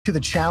to the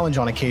challenge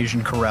on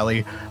occasion,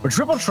 Corelli, but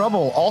Triple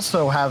Trouble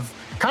also have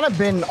kind of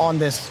been on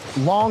this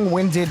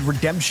long-winded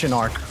redemption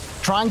arc,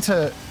 trying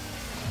to,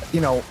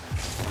 you know,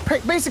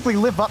 basically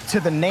live up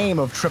to the name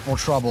of Triple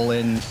Trouble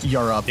in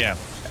Europe. Yeah.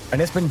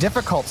 And it's been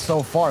difficult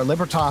so far.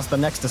 Libertas the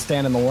next to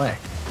stand in the way.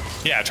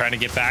 Yeah, trying to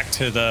get back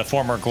to the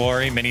former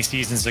glory many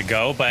seasons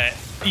ago, but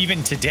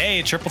even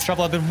today, Triple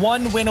Trouble have been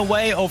one win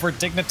away over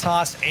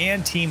Dignitas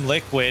and Team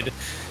Liquid,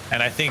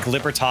 and I think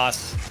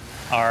Libertas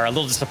are a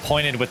little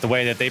disappointed with the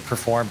way that they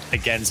performed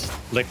against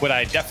Liquid.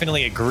 I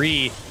definitely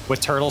agree with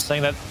Turtle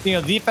saying that, you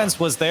know, defense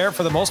was there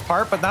for the most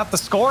part, but not the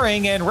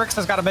scoring, and Rix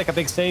has got to make a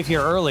big save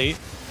here early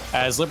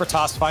as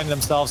Libertas find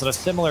themselves in a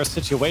similar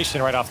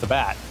situation right off the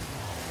bat.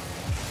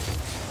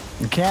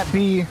 You can't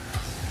be,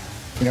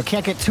 you know,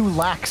 can't get too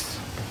lax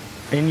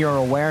in your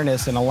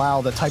awareness and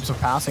allow the types of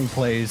passing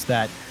plays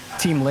that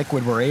Team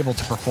Liquid were able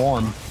to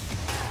perform.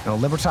 You know,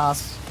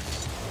 Libertas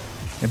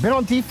have been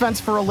on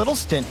defense for a little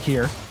stint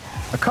here.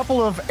 A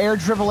couple of air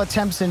dribble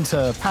attempts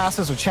into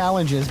passes or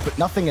challenges, but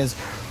nothing has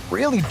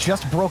really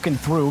just broken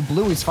through.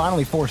 Bluey's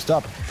finally forced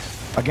up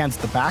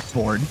against the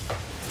backboard.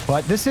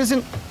 But this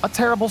isn't a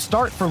terrible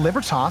start for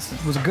Libertas.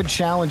 It was a good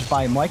challenge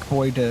by Mike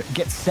Boy to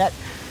get set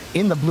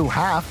in the blue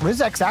half.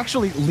 Rizek's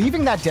actually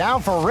leaving that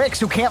down for Rix,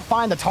 who can't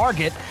find the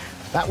target.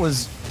 That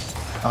was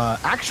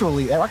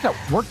that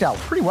worked out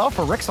pretty well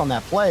for Rix on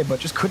that play,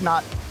 but just could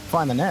not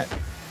find the net.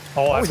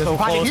 Oh, that's so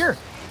find close. It here.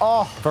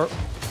 Oh,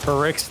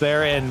 for Rix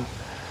there, and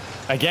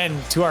again,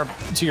 to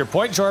your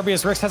point,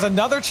 Jorbius, Rix has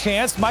another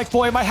chance. Mike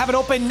Boy might have an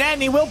open net,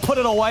 and he will put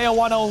it away. A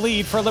 1-0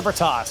 lead for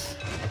Libertas.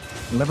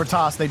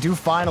 Libertas, they do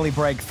finally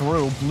break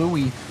through.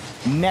 Bluey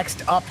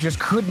next up just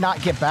could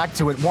not get back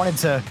to it. Wanted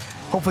to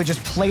hopefully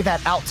just play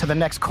that out to the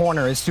next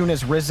corner. As soon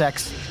as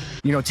Rizek's,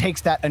 you know,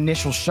 takes that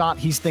initial shot,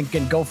 he's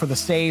thinking go for the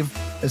save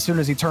as soon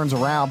as he turns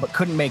around, but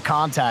couldn't make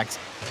contact,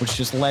 which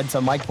just led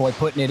to Mike Boy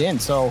putting it in.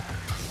 So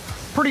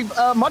pretty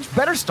much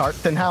better start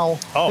than how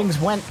things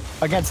went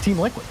against Team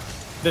Liquid.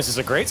 This is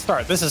a great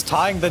start. This is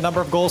tying the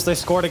number of goals they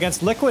scored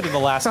against Liquid in the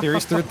last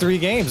series through 3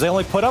 games. They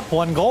only put up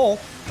 1 goal,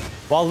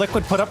 while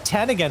Liquid put up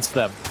 10 against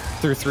them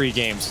through 3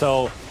 games.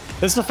 So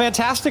this is a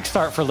fantastic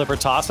start for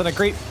Libertas and a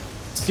great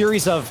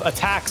series of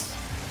attacks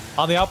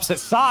on the opposite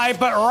side,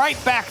 but right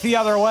back the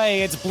other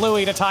way. It's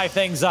Bluey to tie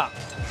things up.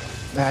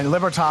 And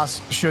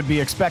Libertas should be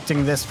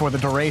expecting this for the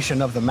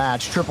duration of the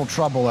match. Triple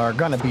Trouble are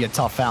going to be a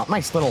tough out.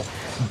 Nice little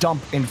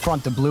dump in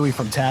front to Bluey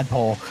from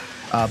Tadpole.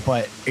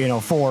 But, you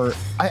know,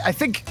 I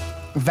think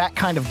that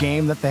kind of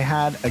game that they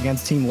had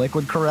against Team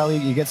Liquid, Corelli,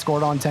 you get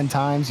scored on 10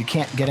 times, you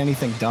can't get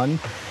anything done.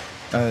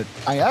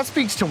 That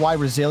speaks to why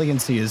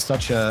resiliency is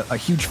such a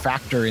huge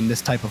factor in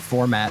this type of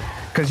format,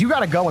 because you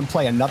got to go and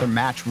play another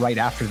match right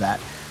after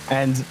that.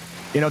 And,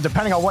 you know,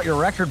 depending on what your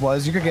record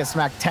was, you could get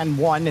smacked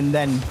 10-1 and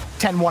then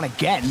 10-1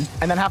 again,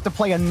 and then have to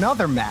play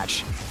another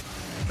match.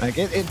 Like,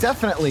 it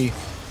definitely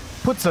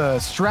puts a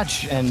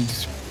stretch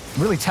and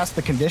really tests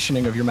the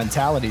conditioning of your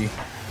mentality.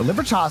 But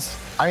Libertas,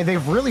 I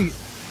mean,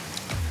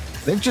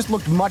 they've just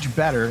looked much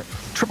better.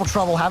 Triple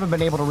Trouble haven't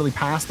been able to really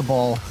pass the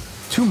ball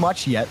too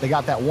much yet. They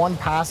got that 1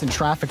 pass in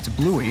traffic to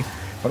Bluey,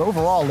 but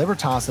overall,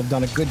 Libertas have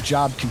done a good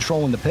job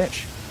controlling the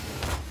pitch.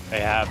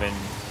 They have, and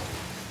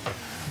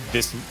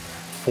this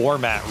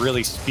format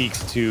really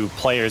speaks to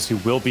players who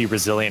will be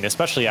resilient,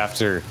 especially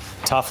after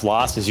tough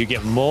losses. You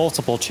get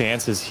multiple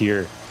chances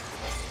here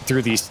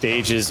through these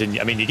stages, and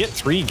I mean, you get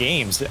 3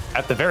 games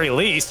at the very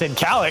least, and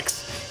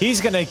Calix,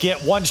 he's going to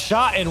get 1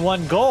 shot and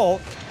 1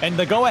 goal, and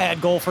the go-ahead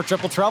goal for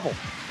Triple Trouble.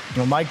 You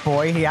know, Mike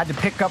Boy, he had to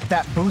pick up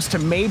that boost to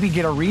maybe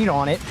get a read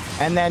on it,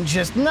 and then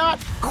just not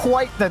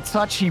quite the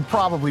touch he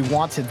probably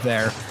wanted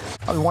there.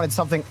 Probably wanted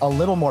something a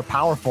little more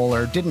powerful,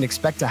 or didn't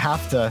expect to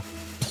have to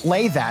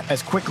play that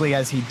as quickly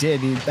as he did.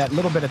 That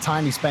little bit of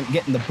time he spent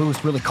getting the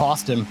boost really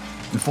cost him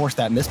and forced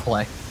that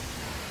misplay.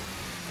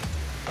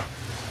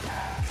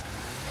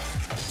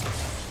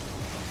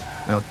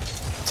 Now,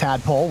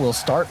 Tadpole will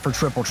start for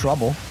Triple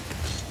Trouble,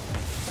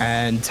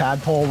 and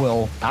Tadpole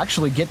will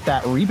actually get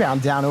that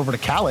rebound down over to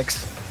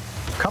Calix.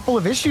 A couple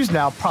of issues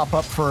now pop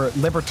up for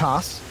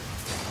Libertas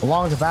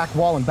along the back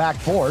wall and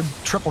backboard.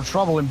 Triple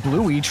Trouble and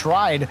Bluey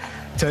tried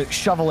to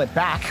shovel it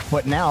back,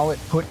 but now it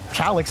put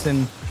Calix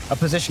in a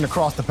position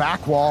across the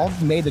back wall,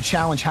 made the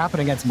challenge happen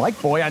against Mike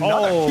Boy.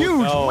 Another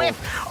huge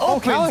whiff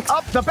opens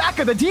up the back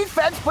of the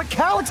defense, but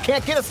Calix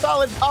can't get a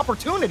solid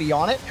opportunity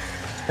on it,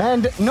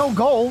 and no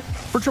goal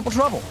for Triple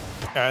Trouble.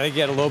 I think he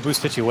had a low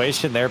boost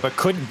situation there, but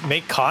couldn't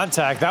make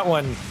contact. That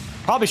one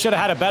probably should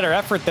have had a better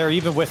effort there,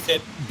 even with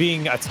it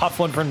being a tough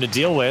one for him to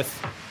deal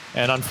with.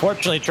 And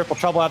unfortunately, Triple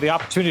Trouble had the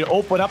opportunity to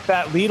open up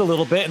that lead a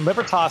little bit, and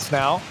Libertas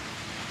now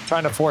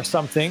trying to force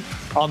something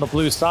on the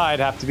blue side.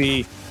 Have to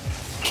be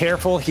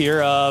careful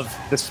here of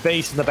the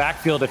space in the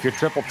backfield if you're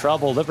Triple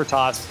Trouble.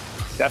 Libertas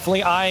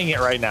definitely eyeing it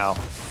right now.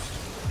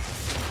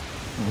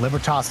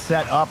 Libertas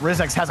set up.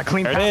 Rizek's has a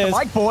clean pass to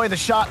Mike Boy. The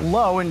shot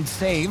low and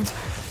saved,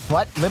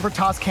 but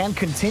Libertas can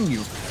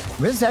continue.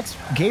 Rizek's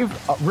gave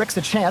Rix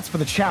a chance for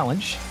the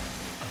challenge.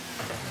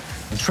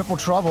 And Triple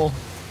Trouble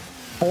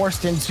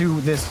forced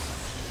into this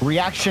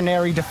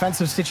reactionary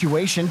defensive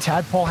situation.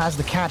 Tadpole has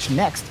the catch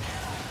next.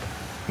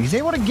 He's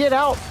able to get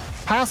out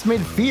past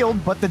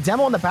midfield, but the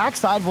demo on the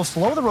backside will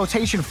slow the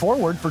rotation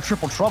forward for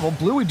Triple Trouble.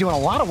 Bluey doing a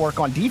lot of work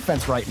on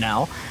defense right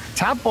now.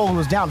 Tadpole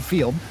was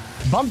downfield,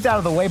 bumped out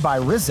of the way by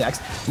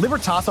Rizex.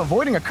 Libertas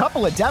avoiding a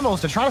couple of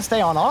demos to try to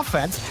stay on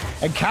offense,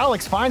 and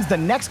Calix finds the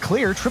next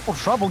clear. Triple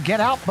Trouble get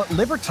out, but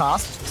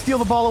Libertas steal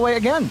the ball away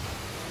again.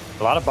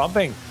 A lot of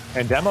bumping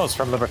and demos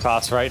from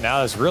Libertas right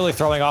now is really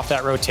throwing off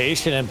that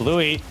rotation, and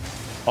Bluey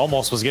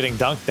almost was getting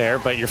dunked there,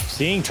 but you're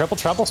seeing Triple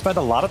Trouble spend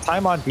a lot of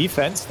time on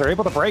defense. They're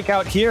able to break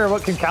out here.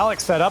 What can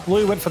Calix set up?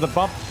 Bluey went for the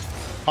bump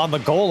on the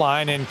goal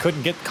line and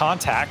couldn't get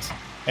contact,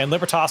 and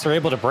Libertas are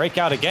able to break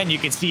out again. You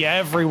can see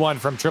everyone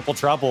from Triple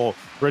Trouble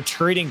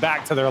retreating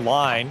back to their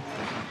line,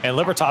 and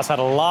Libertas had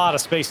a lot of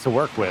space to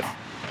work with.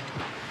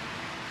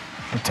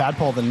 And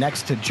Tadpole the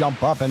next to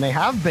jump up, and they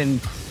have been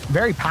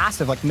very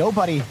passive, like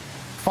nobody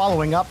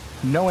following up,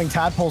 knowing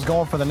Tadpole's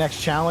going for the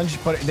next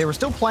challenge, but they were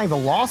still playing the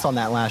loss on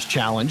that last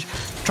challenge,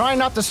 trying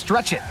not to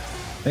stretch it.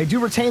 They do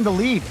retain the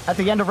lead at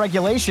the end of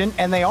regulation,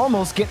 and they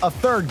almost get a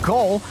third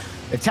goal.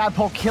 If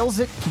Tadpole kills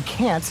it, he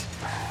can't.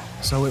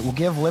 So it will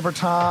give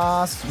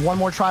Libertas one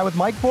more try with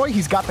Mike Boy.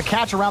 He's got the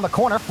catch around the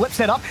corner,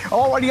 flips it up.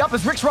 Already up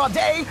is Rix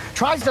Rade,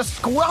 tries to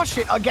squash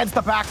it against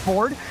the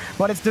backboard,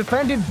 but it's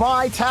defended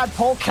by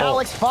Tadpole.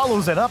 Calix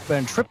follows it up,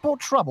 and Triple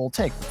Trouble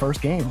take the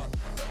first game.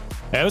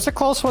 It was a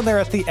close one there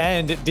at the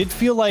end. It did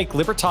feel like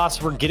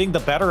Libertas were getting the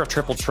better of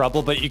Triple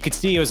Trouble, but you could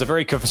see it was a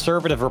very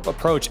conservative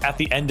approach at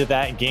the end of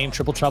that game.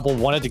 Triple Trouble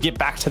wanted to get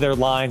back to their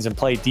lines and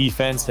play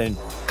defense and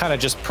kind of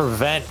just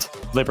prevent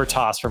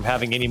Libertas from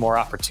having any more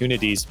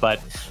opportunities. But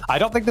I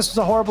don't think this was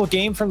a horrible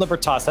game from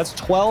Libertas. That's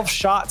 12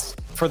 shots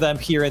for them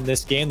here in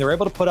this game. They're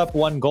able to put up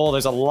one goal.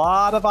 There's a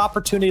lot of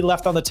opportunity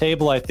left on the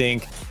table, I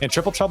think, and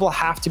Triple Trouble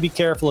have to be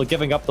careful of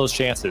giving up those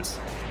chances.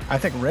 I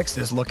think Rix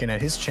is looking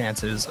at his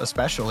chances,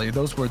 especially.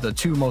 Those were the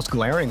two most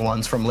glaring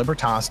ones from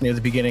Libertas near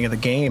the beginning of the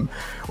game,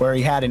 where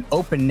he had an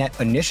open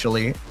net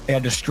initially. He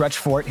had to stretch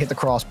for it, hit the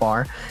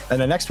crossbar. And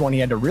the next one he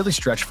had to really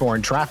stretch for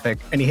in traffic,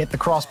 and he hit the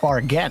crossbar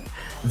again.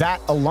 That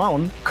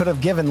alone could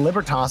have given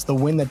Libertas the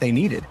win that they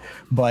needed.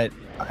 But,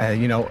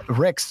 you know,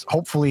 Rix,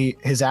 hopefully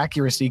his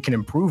accuracy can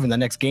improve in the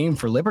next game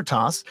for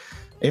Libertas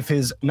if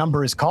his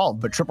number is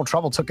called. But Triple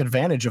Trouble took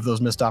advantage of those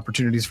missed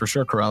opportunities for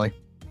sure, Corelli.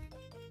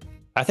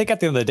 I think at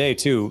the end of the day,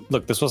 too,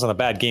 look, this wasn't a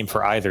bad game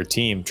for either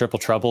team.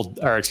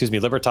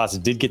 Libertas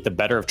did get the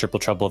better of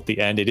Triple Trouble at the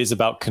end. It is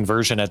about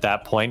conversion at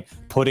that point,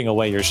 putting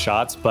away your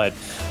shots. But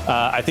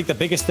I think the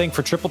biggest thing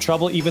for Triple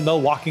Trouble, even though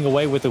walking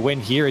away with the win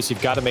here, is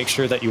you've got to make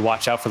sure that you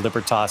watch out for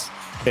Libertas.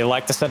 They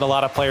like to send a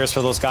lot of players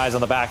for those guys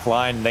on the back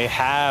line. They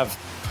have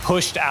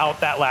pushed out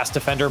that last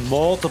defender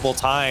multiple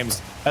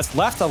times. That's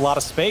left a lot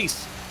of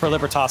space for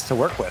Libertas to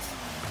work with.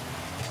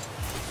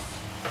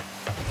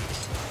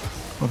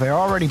 Well, they're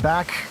already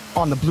back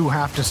on the blue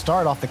half to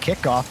start off the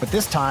kickoff, but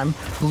this time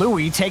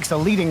Bluey takes a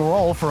leading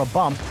role for a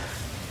bump.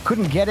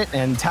 Couldn't get it,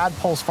 and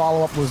Tadpole's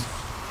follow-up was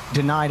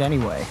denied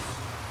anyway.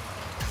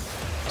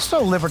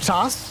 So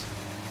Libertas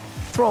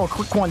throw a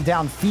quick one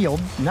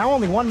downfield. Now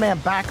only one man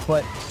back,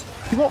 but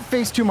he won't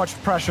face too much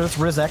pressure. It's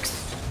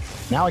Rizex.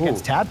 Now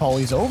against Tadpole,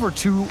 he's over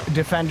two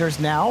defenders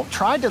now.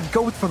 Tried to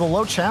go for the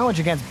low challenge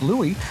against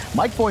Bluey.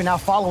 Mike Boy now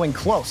following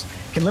close.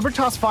 Can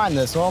Libertas find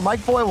this? Well,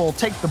 Mike Boy will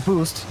take the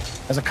boost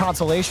as a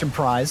consolation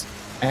prize,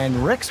 and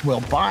Rix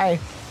will buy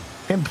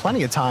him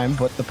plenty of time,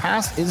 but the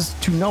pass is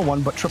to no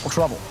one but Triple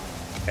Trouble.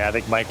 Yeah, I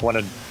think Mike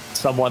wanted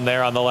someone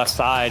there on the left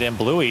side, and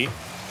Bluey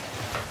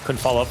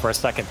couldn't follow up for a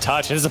second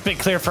touch. It is a big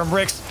clear from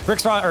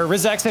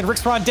Rizex, and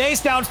Rix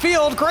Rondays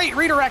downfield. Great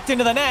redirect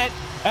into the net,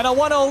 and a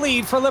 1-0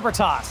 lead for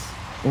Libertas.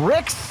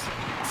 Rix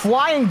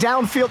flying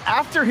downfield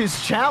after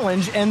his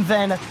challenge, and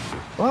then,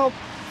 well,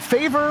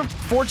 fortune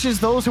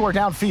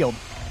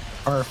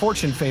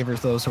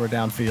favors those who are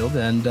downfield,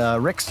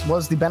 and Rix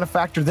was the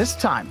benefactor this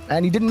time,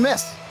 and he didn't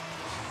miss.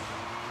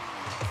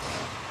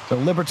 So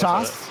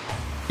Libertas,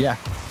 yeah.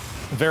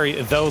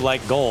 Very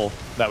though-like goal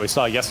that we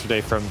saw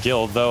yesterday from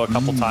Guild, though a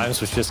couple times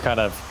was just kind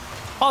of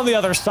on the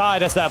other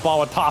side as that ball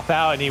would pop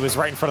out, and he was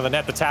right in front of the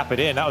net to tap it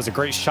in. That was a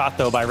great shot,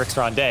 though, by Rix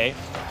Ronday.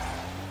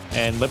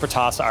 And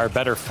Libertas are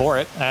better for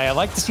it. And I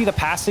like to see the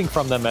passing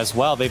from them as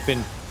well. They've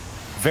been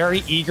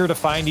very eager to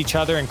find each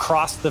other and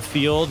cross the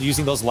field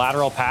using those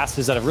lateral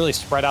passes that have really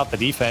spread out the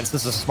defense.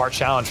 This is a smart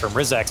challenge from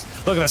Rizex.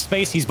 Look at the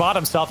space he's bought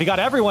himself. He got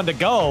everyone to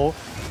go.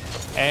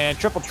 And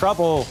Triple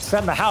Trouble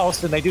send the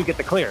house, and they do get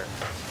the clear.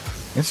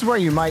 This is where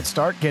you might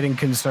start getting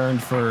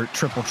concerned for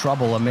Triple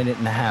Trouble a minute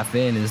and a half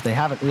in, is they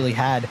haven't really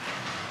had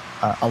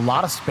a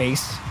lot of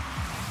space.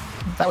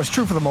 That was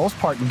true for the most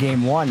part in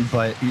game one,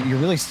 but you're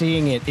really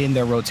seeing it in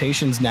their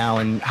rotations now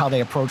and how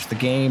they approach the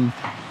game.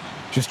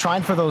 Just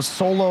trying for those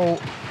solo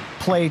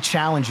play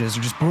challenges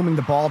or just booming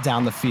the ball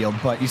down the field.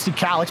 But you see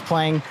Calix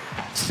playing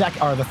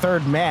the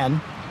third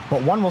man,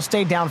 but one will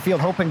stay downfield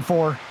hoping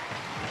for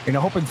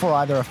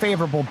either a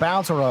favorable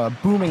bounce or a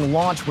booming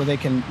launch where they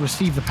can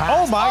receive the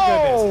pass. Oh my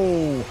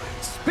goodness.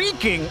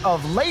 Speaking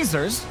of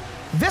lasers,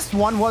 this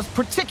one was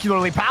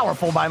particularly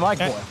powerful by Mike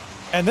Boy.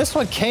 And this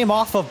one came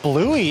off of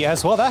Bluey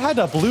as well. That had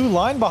a blue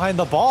line behind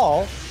the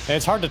ball. And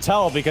it's hard to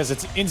tell because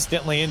it's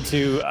instantly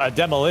into a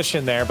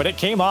demolition there, but it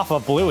came off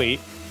of Bluey.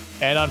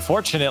 And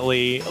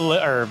unfortunately,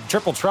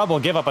 Triple Trouble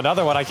give up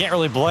another one. I can't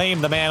really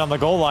blame the man on the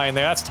goal line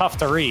there. That's tough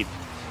to read.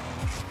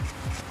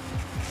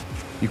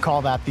 You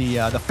call that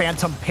the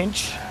phantom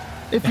pinch,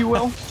 if you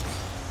will?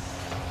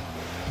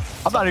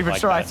 I'm not even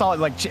sure. I saw it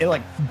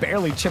like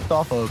barely chipped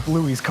off of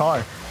Bluey's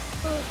car.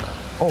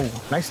 Oh,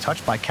 nice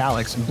touch by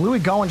Calix. And Bluey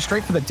going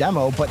straight for the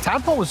demo, but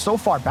Tadpole was so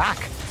far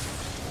back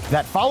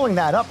that following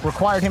that up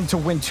required him to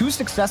win 2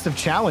 successive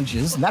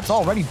challenges, and that's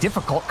already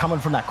difficult coming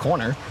from that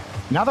corner.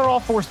 Now they're all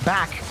forced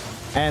back,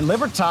 and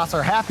Libertas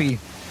are happy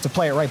to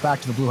play it right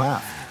back to the blue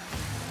half.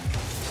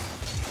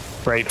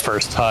 Great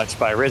first touch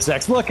by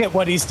Rizex. Look at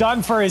what he's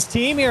done for his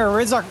team here.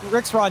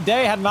 Rix Ronde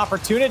had an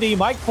opportunity.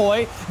 Mike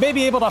Boy may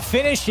be able to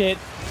finish it.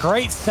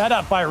 Great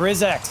setup by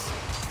Rizex.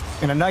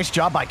 And a nice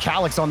job by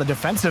Calix on the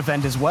defensive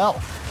end as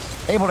well.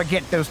 Able to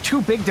get those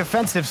 2 big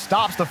defensive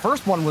stops. The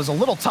first one was a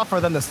little tougher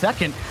than the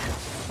second,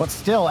 but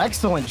still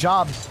excellent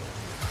job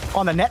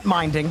on the net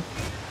minding.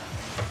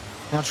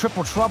 Now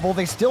Triple Trouble,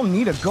 they still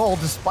need a goal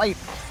despite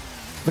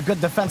the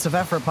good defensive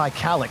effort by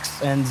Calix.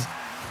 And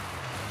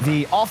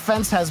the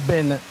offense has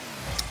been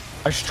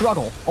a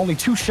struggle. Only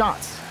 2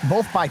 shots,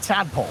 both by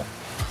Tadpole.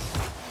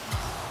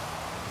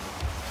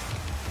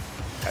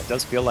 It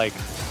does feel like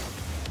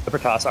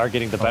Libertas are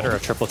getting the better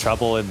of Triple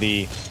Trouble in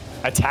the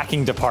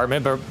attacking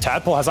department, but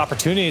Tadpole has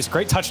opportunities.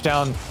 Great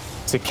touchdown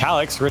to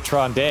Calix. Rich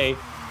Ronde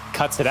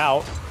cuts it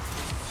out.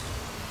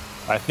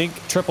 I think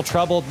Triple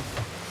Trouble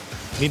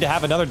need to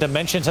have another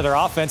dimension to their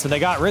offense, and they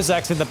got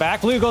Rizex in the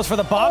back. Blue goes for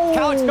the bump.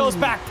 Calix goes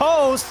back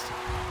post,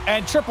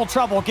 and Triple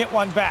Trouble get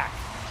one back.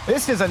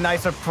 This is a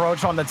nice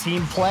approach on the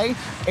team play.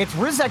 It's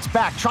Rizex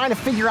back, trying to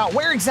figure out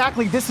where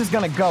exactly this is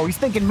going to go. He's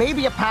thinking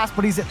maybe a pass,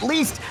 but he's at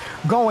least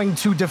going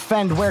to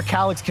defend where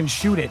Calix can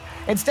shoot it.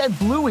 Instead,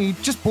 Bluey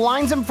just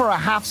blinds him for a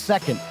half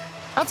second.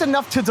 That's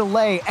enough to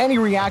delay any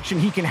reaction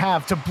he can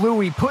have to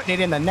Bluey putting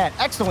it in the net.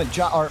 Excellent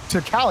job, or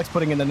to Calix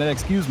putting it in the net,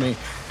 excuse me.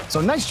 So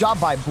nice job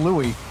by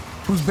Bluey,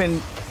 who's been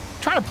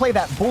trying to play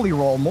that bully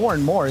role more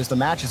and more as the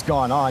match has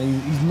gone on.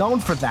 He's known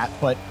for that,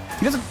 but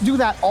he doesn't do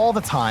that all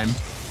the time.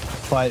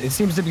 But it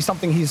seems to be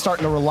something he's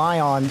starting to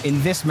rely on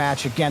in this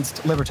match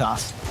against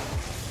Libertas.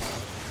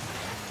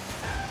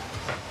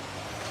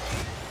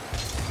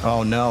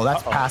 Oh no,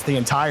 that's past the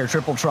entire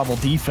Triple Trouble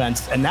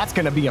defense, and that's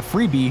going to be a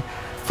freebie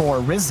for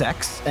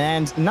Rizex,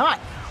 and not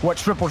what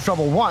Triple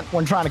Trouble want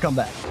when trying to come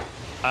back.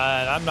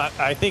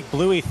 I think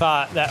Bluey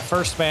thought that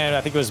first man,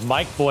 I think it was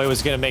Mike Boy,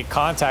 was going to make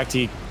contact.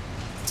 He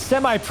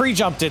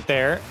semi-pre-jumped it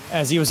there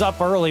as he was up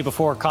early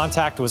before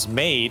contact was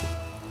made.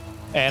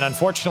 And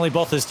unfortunately,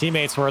 both his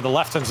teammates were the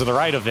left and to the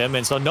right of him,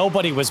 and so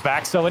nobody was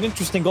back. So an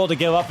interesting goal to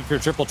give up if you're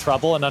Triple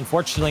Trouble, and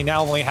unfortunately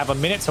now only have a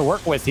minute to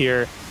work with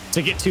here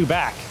to get 2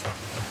 back.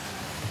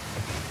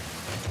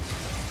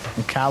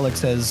 And Calix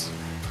has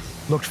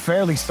looked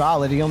fairly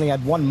solid. He only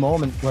had one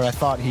moment where I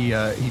thought he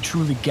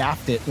truly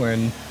gaffed it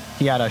when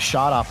he had a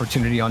shot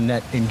opportunity on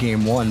net in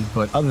game 1.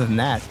 But other than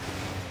that,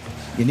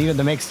 you need him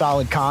to make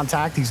solid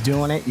contact. He's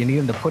doing it. You need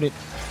him to put it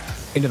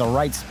into the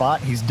right spot.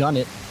 He's done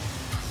it.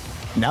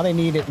 Now they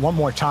need it one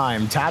more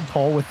time.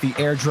 Tadpole with the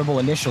air dribble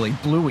initially.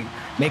 Bluey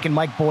making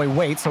Mike Boy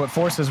wait, so it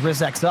forces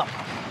Rizex up.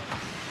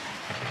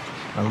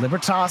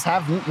 Libertas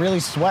haven't really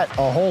sweat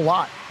a whole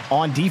lot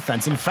on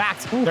defense. In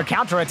fact, their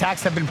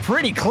counterattacks have been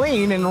pretty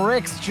clean, and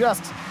Rick's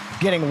just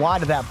getting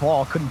wide of that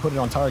ball. Couldn't put it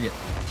on target.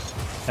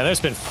 And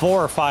there's been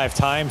 4 or 5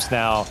 times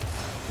now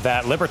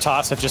that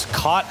Libertas have just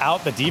caught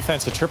out the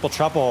defense of Triple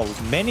Trouble.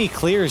 Many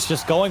clears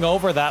just going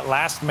over that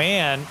last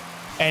man,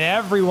 and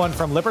everyone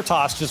from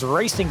Libertas just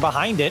racing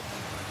behind it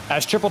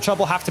as Triple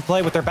Trouble have to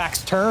play with their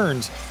backs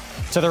turned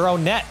to their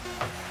own net.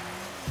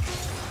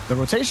 The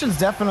rotations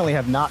definitely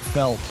have not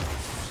felt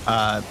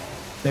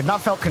they've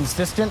not felt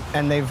consistent,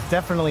 and they've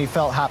definitely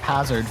felt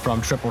haphazard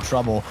from Triple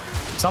Trouble.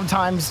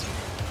 Sometimes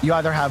you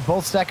either have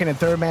both second and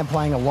third man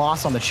playing a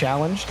loss on the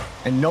challenge,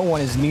 and no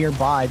one is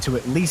nearby to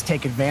at least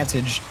take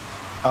advantage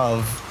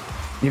of,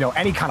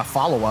 any kind of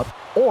follow-up,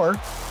 or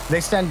they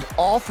send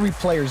all 3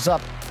 players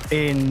up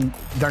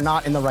they're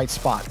not in the right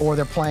spot, or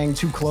they're playing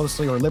too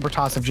closely, or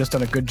Libertas have just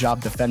done a good job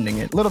defending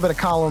it. A little bit of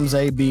columns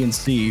A, B, and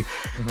C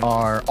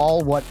are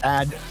all what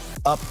add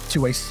up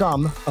to a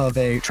sum of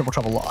a Triple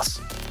Trouble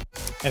loss.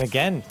 And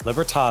again,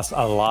 Libertas,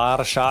 a lot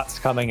of shots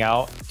coming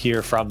out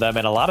here from them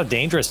and a lot of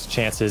dangerous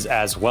chances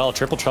as well.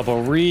 Triple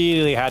Trouble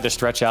really had to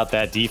stretch out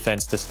that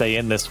defense to stay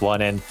in this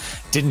one and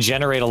didn't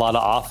generate a lot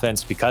of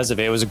offense because of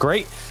it. It was a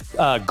great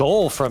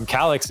goal from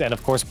Calix and,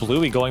 of course,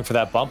 Bluey going for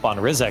that bump on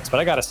Rizex.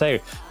 But I got to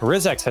say,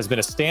 Rizex has been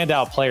a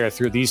standout player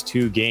through these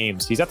 2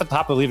 games. He's at the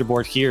top of the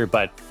leaderboard here,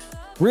 but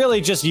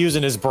really just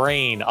using his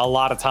brain a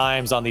lot of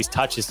times on these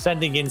touches,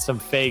 sending in some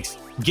fakes,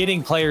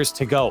 getting players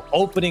to go,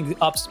 opening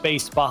up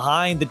space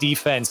behind the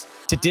defense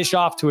to dish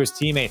off to his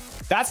teammate.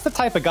 That's the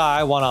type of guy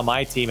I want on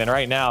my team, and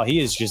right now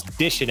he is just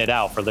dishing it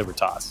out for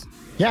Libertas.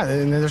 Yeah,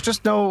 and there's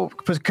just no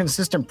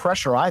consistent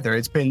pressure either.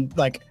 It's been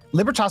like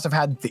Libertas have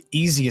had the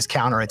easiest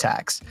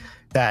counterattacks.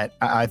 that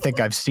I think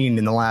I've seen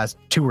in the last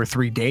 2 or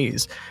 3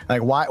 days.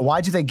 Like,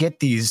 why do they get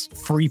these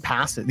free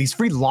passes, these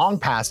free long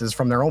passes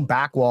from their own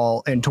back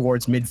wall and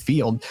towards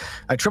midfield?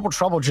 Triple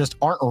Trouble just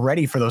aren't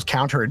ready for those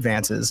counter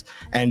advances,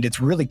 and it's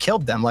really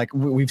killed them. Like,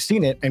 we've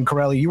seen it, and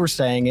Corelli, you were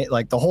saying it,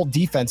 like the whole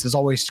defense is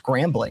always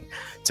scrambling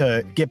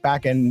to get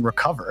back and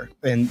recover.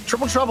 And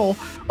Triple Trouble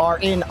are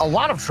in a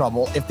lot of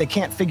trouble if they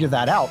can't figure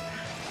that out.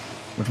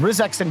 With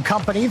Rizex and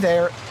company,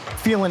 they're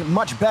feeling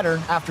much better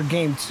after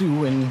game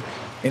 2 in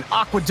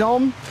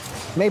Aquadome,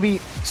 maybe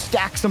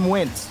stack some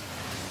wins.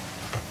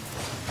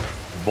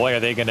 Boy, are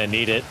they going to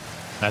need it.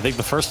 I think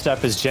the first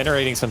step is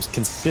generating some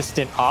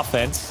consistent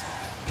offense.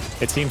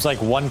 It seems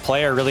like one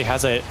player really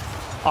has an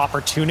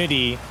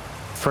opportunity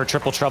for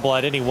Triple Trouble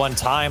at any one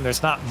time.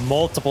 There's not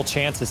multiple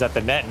chances at the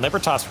net. And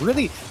Libertas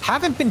really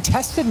haven't been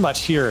tested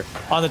much here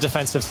on the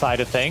defensive side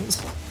of things.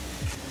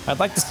 I'd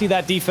like to see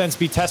that defense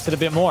be tested a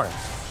bit more.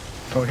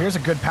 Oh, here's a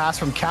good pass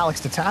from Calyx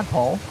to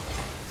Tadpole.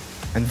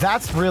 And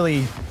that's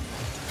really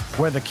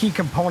where the key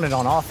component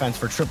on offense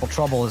for Triple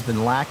Trouble has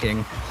been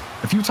lacking.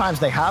 The few times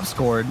they have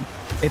scored,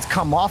 it's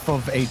come off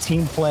of a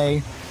team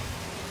play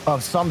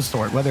of some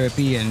sort, whether it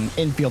be an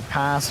infield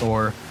pass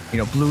or,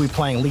 Bluey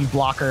playing lead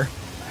blocker.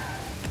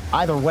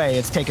 Either way,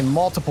 it's taken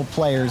multiple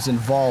players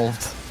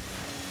involved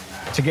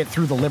to get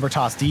through the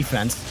Libertas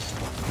defense.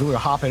 Bluey will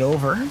hop it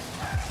over.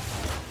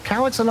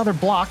 Calyx another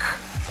block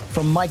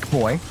from Mike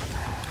Boy,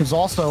 who's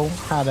also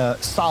had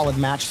a solid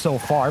match so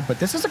far, but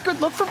this is a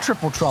good look from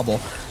Triple Trouble.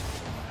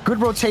 Good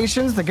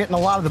rotations, they're getting a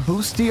lot of the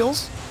boost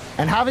steals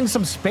and having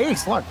some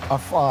space. Look,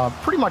 a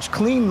pretty much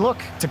clean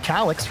look to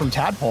Calyx from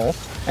Tadpole,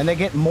 and they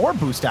get more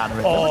boost out of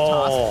it.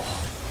 Oh.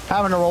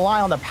 Having to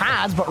rely on the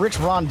pads, but Rich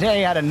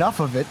Ronday had enough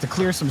of it to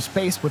clear some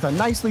space with a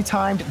nicely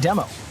timed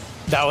demo.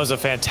 That was a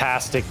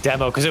fantastic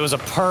demo because it was a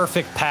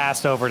perfect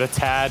pass over to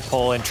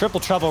Tadpole, and Triple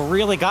Trouble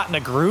really got in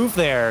a groove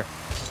there.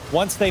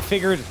 Once they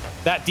figured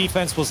that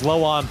defense was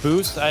low on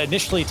boost,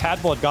 initially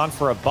Tadpole had gone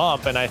for a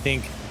bump, and I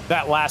think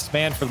that last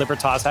man for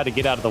Libertas had to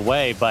get out of the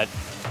way, but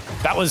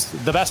that was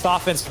the best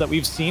offense that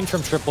we've seen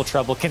from Triple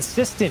Trouble.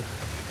 Consistent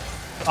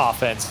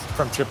offense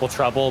from Triple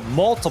Trouble,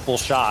 multiple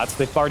shots.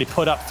 They've already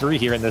put up 3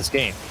 here in this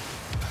game.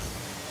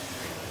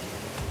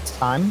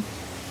 Time.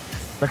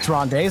 Rich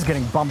Ronday is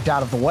getting bumped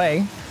out of the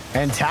way,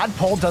 and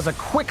Tadpole does a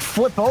quick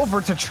flip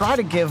over to try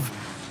to give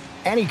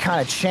any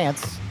kind of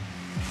chance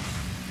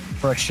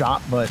for a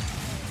shot, but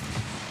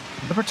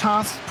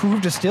Libertas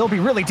proved to still be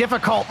really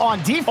difficult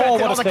on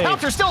defense. And the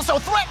counter still so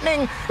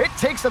threatening, it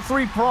takes a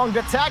 3-pronged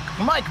attack.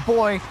 Mike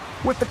Boy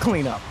with the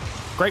cleanup.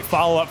 Great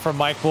follow-up from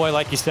Mike Boy,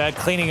 like you said,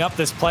 cleaning up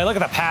this play. Look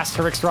at the pass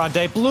to Rix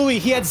Ronday. Bluey,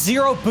 he had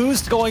 0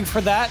 boost going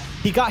for that.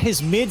 He got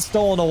his mid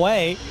stolen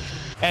away,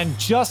 and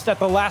just at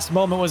the last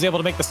moment was able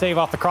to make the save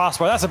off the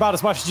crossbar. That's about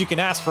as much as you can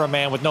ask for a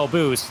man with no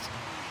boost.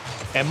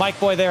 And Mike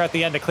Boy there at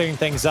the end of clearing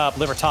things up.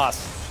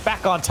 Libertas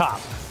back on top.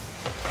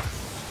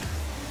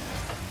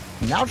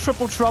 Now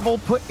Triple Trouble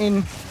put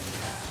in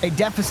a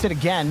deficit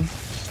again.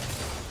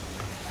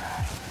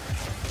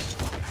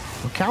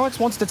 Well, Calyx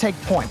wants to take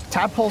point.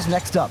 Tadpole's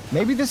next up.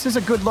 Maybe this is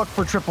a good look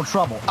for Triple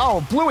Trouble.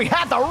 Oh, Bluey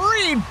had the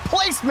read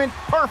placement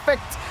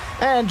perfect,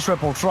 and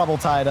Triple Trouble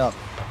tied up.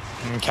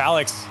 And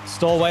Calyx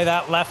stole away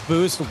that left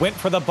boost, went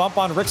for the bump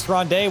on Rix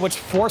Ronday, which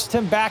forced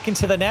him back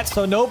into the net,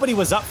 so nobody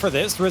was up for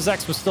this.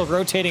 Rizex was still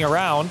rotating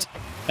around,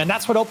 and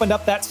that's what opened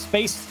up that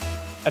space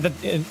in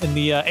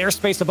the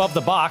airspace above the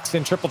box,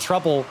 and Triple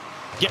Trouble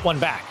get one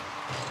back.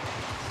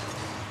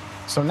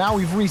 So now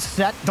we've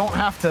reset. Don't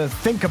have to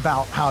think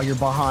about how you're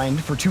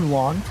behind for too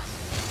long.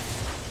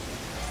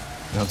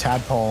 Now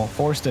Tadpole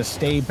forced to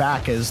stay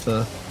back as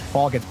the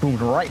ball gets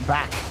boomed right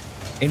back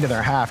into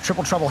their half.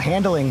 Triple Trouble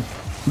handling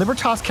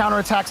Libertas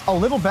counterattacks a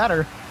little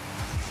better.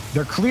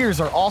 Their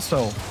clears are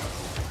also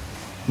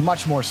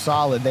much more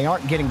solid. They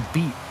aren't getting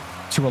beat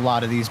to a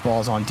lot of these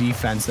balls on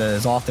defense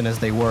as often as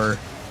they were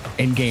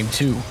in game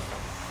 2.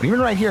 But even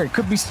right here, it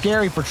could be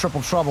scary for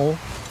Triple Trouble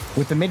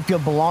with the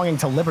midfield belonging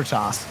to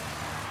Libertas.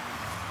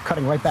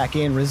 Cutting right back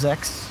in,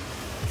 Rizex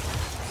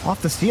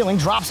off the ceiling,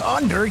 drops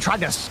under. He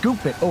tried to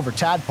scoop it over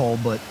Tadpole,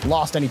 but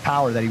lost any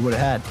power that he would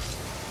have had.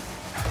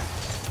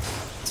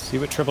 See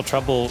what Triple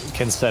Trouble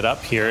can set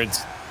up here.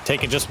 It's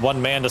taking just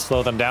one man to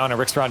slow them down, and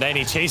Rix Ronday,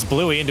 he chased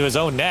Bluey into his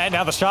own net.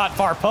 Now the shot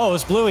far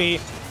post. Bluey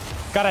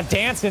got a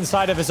dance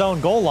inside of his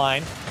own goal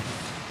line.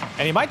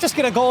 And he might just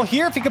get a goal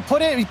here if he could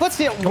put it. He puts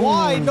it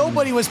wide.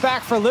 Nobody was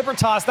back for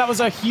Libertas. That was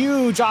a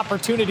huge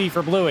opportunity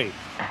for Bluey.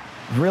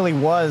 It really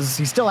was.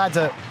 He still had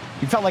to,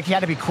 he felt like he had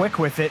to be quick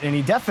with it, and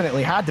he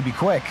definitely had to be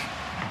quick.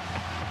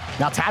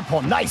 Now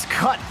Tadpole, nice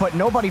cut, but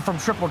nobody from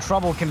Triple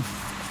Trouble can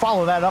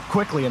follow that up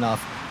quickly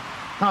enough.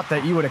 Not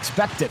that you would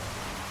expect it.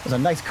 It was a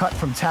nice cut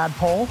from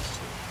Tadpole.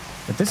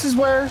 But this is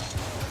where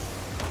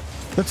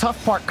the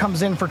tough part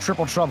comes in for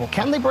Triple Trouble.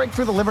 Can they break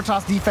through the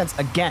Libertas defense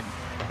again?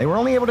 They were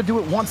only able to do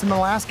it once in the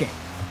last game.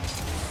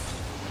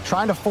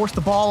 Trying to force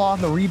the ball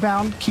on the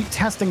rebound, keep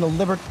testing the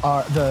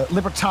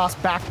Libertas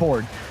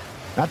backboard.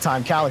 That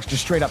time, Calyx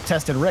just straight up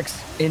tested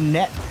Rix in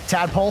net.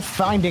 Tadpole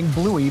finding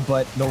Bluey,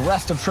 but the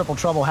rest of Triple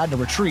Trouble had to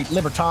retreat.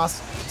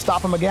 Libertas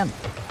stop him again.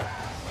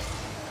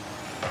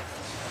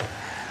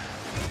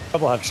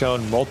 Trouble have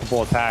shown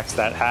multiple attacks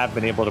that have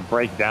been able to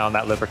break down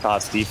that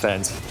Libertas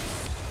defense.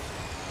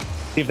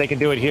 See if they can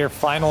do it here.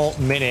 Final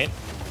minute.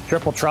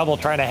 Triple Trouble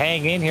trying to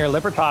hang in here.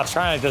 Libertas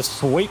trying to just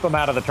sweep them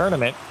out of the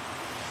tournament.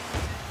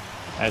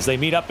 As they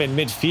meet up in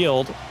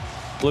midfield,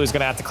 Blue's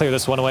going to have to clear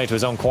this one away to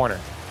his own corner.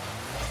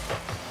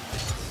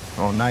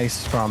 Oh,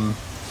 nice from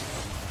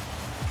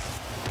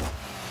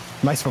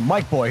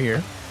Mike Boy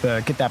here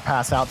to get that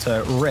pass out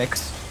to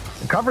Ricks.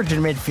 The coverage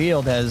in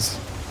midfield has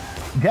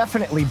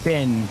definitely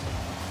been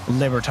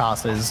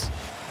Libertas's.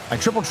 Like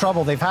Triple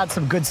Trouble, they've had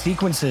some good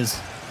sequences,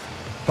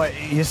 but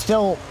you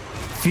still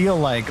feel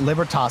like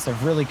Libertas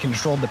have really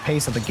controlled the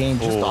pace of the game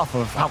just off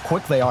of how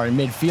quick they are in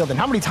midfield and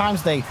how many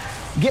times they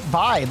get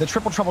by the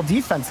Triple Trouble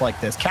defense like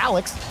this.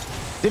 Calyx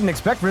didn't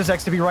expect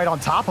Rizex to be right on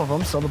top of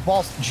him, so the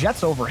ball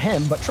jets over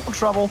him, but Triple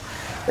Trouble,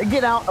 they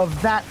get out of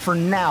that for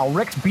now.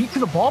 Ricks beat to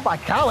the ball by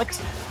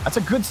Calyx. That's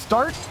a good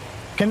start.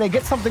 Can they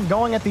get something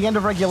going at the end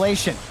of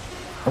regulation?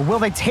 Or will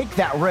they take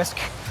that risk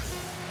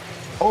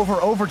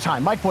over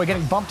overtime? Mike Boy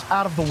getting bumped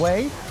out of the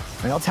way.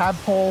 Now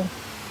Tadpole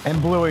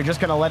and Bluey just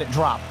going to let it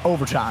drop.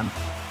 Overtime.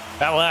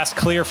 That last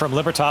clear from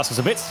Libertas was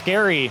a bit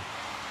scary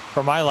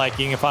for my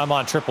liking if I'm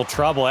on Triple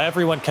Trouble.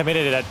 Everyone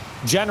committed at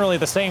generally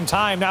the same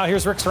time. Now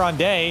here's Ricks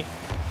Ronde.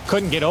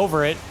 Couldn't get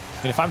over it.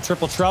 And if I'm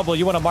Triple Trouble,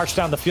 you want to march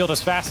down the field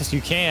as fast as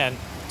you can.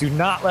 Do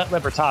not let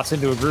Libertas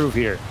into a groove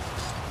here.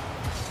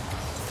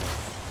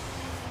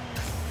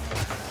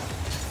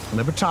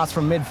 Libertas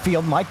from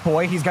midfield. Mike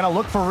Boy, he's going to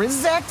look for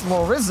Rizex.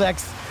 Well,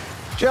 Rizex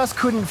just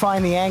couldn't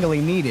find the angle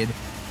he needed.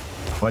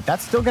 But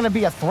that's still going to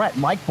be a threat.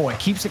 Mike Boy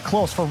keeps it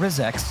close for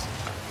Rizex.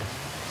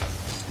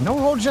 No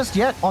roll just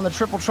yet on the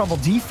Triple Trouble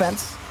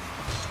defense.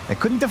 They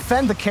couldn't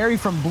defend the carry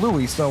from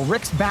Bluey, so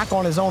Rick's back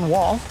on his own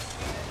wall.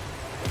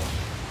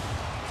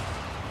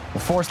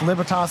 Will force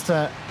Libertas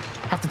to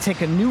have to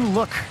take a new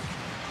look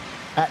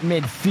at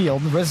midfield.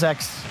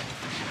 Rizex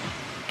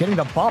getting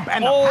the bump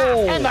and the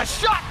pass and the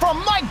shot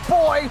from Mike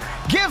Boy,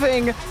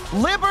 giving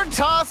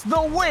Libertas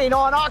the win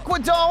on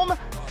Aquadome,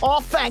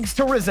 all thanks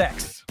to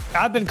Rizex.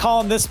 I've been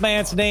calling this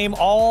man's name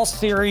all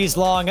series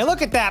long. And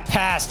look at that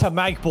pass to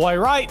Mike Boy,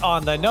 right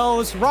on the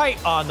nose,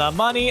 right on the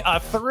money. A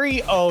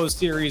 3-0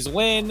 series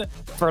win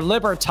for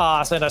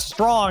Libertas and a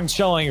strong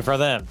showing for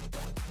them.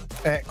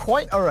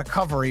 Quite a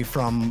recovery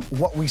from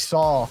what we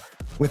saw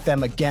with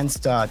them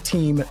against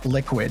Team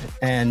Liquid,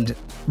 and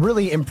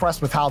really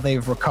impressed with how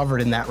they've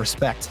recovered in that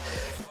respect.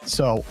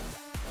 So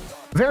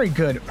very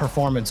good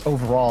performance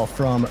overall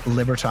from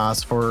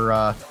Libertas.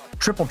 For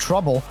Triple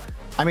Trouble,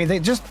 I mean,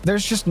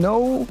 there's just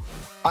no,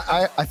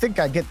 I think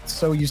I get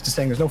so used to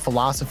saying there's no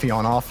philosophy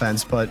on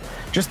offense, but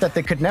just that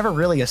they could never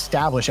really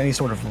establish any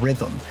sort of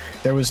rhythm.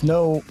 There was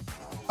no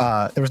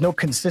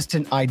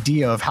consistent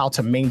idea of how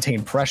to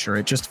maintain pressure.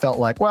 It just felt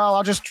like, well,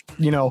 I'll just,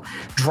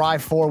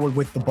 drive forward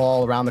with the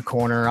ball around the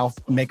corner. I'll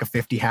make a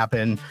 50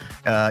 happen.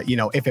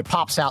 If it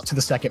pops out to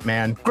the second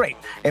man, great.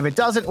 If it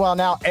doesn't, well,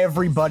 now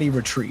everybody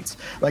retreats.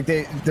 Like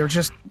they're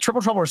just,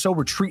 Triple Trouble are so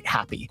retreat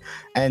happy.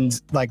 And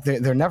like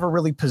they're never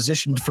really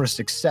positioned for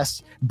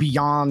success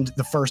beyond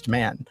the first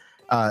man.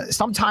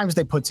 Sometimes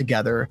they put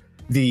together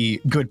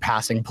the good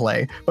passing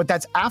play, but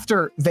that's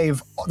after they're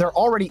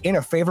already in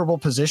a favorable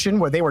position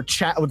where they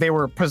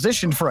were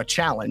positioned for a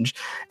challenge,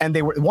 and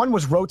one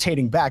was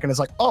rotating back, and it's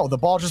like, oh, the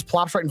ball just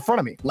plops right in front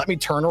of me. Let me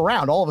turn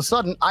around. All of a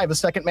sudden, I have a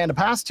second man to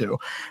pass to.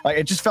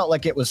 It just felt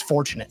like it was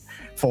fortunate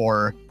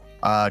for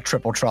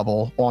Triple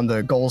Trouble on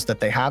the goals that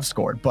they have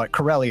scored. But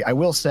Corelli, I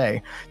will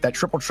say that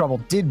Triple Trouble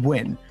did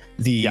win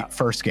the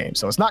first game,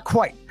 so it's not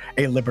quite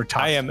a Libertas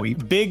I am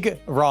sweep.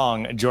 Big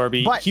wrong,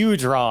 Jorby. But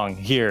huge wrong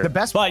here. The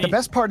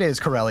best part is,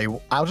 Corelli,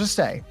 I'll just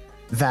say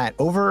that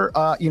over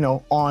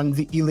on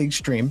the E-League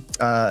stream,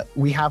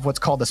 we have what's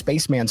called a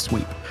Spaceman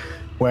sweep,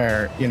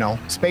 where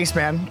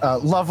Spaceman,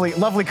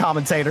 lovely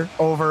commentator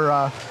over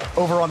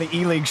on the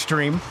E-League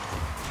stream,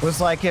 was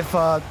like, if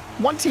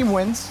one team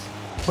wins,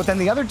 but then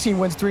the other team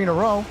wins 3 in a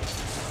row,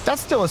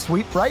 that's still a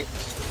sweep, right?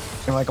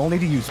 And like, only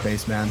to you,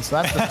 Spaceman.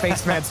 So that's the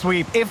Spaceman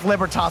sweep if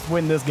Libertas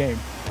win this game.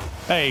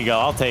 There you go.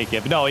 I'll take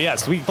it. But no,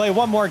 yes, we play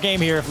one more game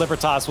here if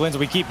Libertas wins.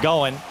 We keep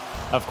going.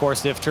 Of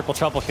course, if Triple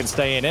Trouble can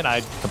stay in it,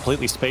 I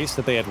completely spaced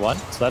that they had won,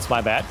 so that's my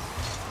bad.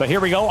 But here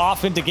we go,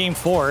 off into game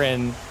 4,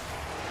 and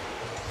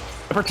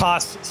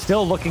Libertas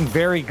still looking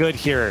very good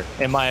here,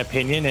 in my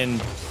opinion.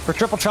 And for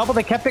Triple Trouble,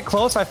 they kept it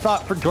close. I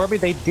thought for Jorby,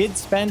 they did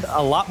spend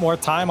a lot more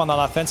time on the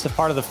offensive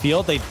part of the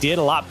field. They did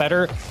a lot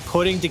better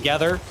putting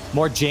together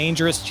more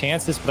dangerous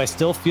chances, but I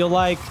still feel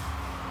like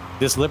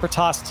this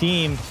Libertas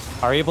team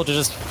are able to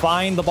just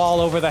find the ball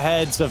over the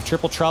heads of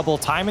Triple Trouble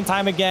time and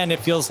time again. It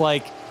feels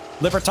like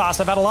Libertas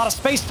have had a lot of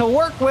space to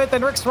work with,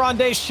 and Ricks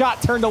Ronde's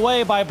shot turned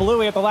away by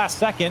Bluey at the last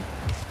second.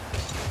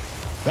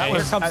 And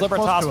here comes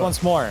Libertas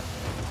once more.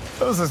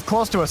 It was as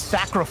close to a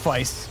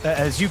sacrifice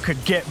as you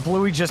could get.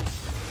 Bluey just,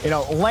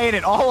 laying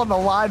it all on the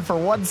line for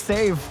one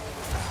save.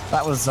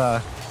 That was,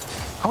 how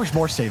much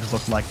more saves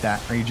looked like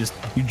that? Or you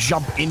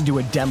jump into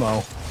a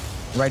demo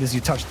right as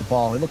you touch the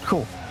ball. It looked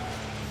cool.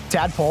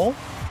 Tadpole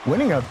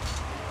winning a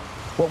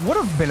what would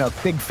have been a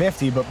big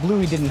 50, but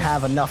Bluey didn't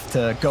have enough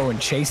to go and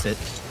chase it.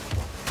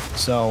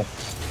 So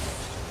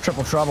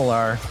Triple Trouble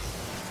are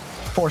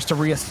forced to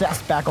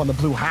reassess back on the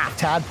blue half.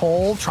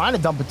 Tadpole trying to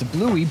dump it to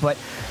Bluey, but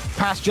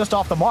pass just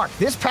off the mark.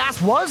 This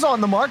pass was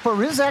on the mark, but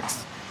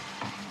Rizex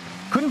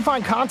couldn't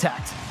find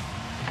contact.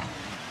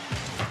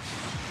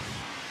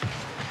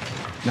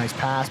 Nice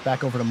pass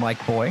back over to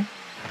Mike Boy.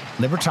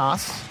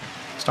 Libertas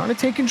starting to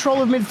take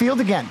control of midfield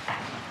again.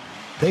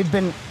 They've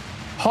been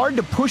hard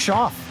to push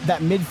off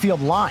that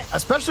midfield line,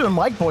 especially when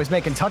Mike Boy's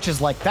making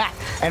touches like that.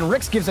 And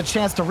Rix gives a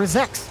chance to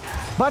Rizex.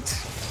 But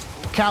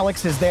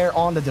Calix is there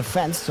on the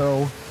defense,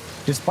 so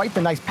despite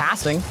the nice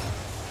passing,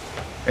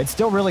 it's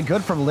still really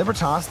good from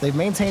Libertas. They've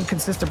maintained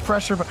consistent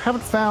pressure, but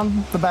haven't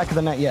found the back of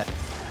the net yet.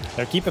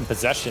 They're keeping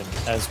possession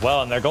as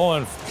well, and they're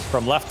going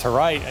from left to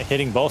right,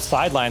 hitting both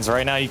sidelines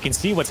right now. You can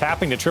see what's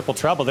happening to Triple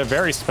Trouble. They're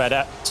very spread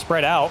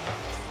out,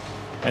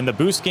 and the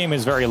boost game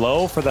is very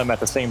low for them at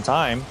the same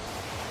time.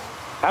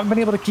 Haven't been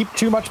able to keep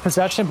too much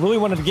possession. Bluey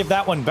wanted to give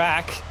that one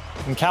back,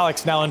 and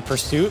Calix now in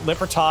pursuit.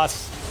 Libertas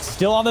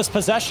still on this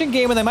possession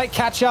game, and they might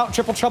catch out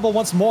Triple Trouble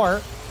once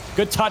more.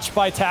 Good touch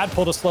by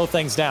Tadpole to slow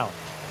things down.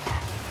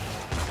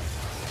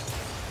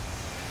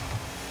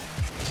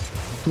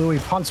 Bluey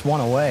punts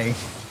one away.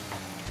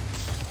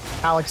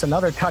 Alex,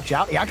 another touch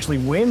out. He actually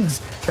wins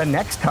the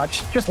next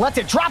touch. Just lets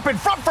it drop in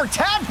front for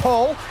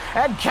Tadpole.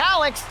 And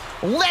Calix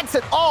lets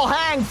it all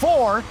hang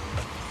for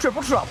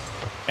Triple Trouble.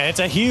 And it's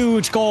a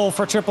huge goal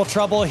for Triple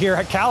Trouble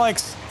here.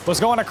 Calix was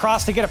going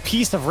across to get a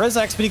piece of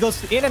Rizex, but he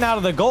goes in and out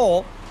of the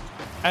goal.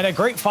 And a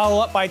great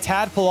follow-up by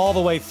Tadpole all the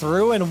way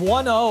through. And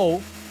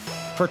 1-0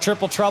 for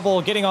Triple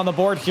Trouble getting on the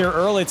board here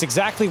early. It's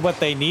exactly what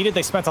they needed.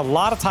 They spent a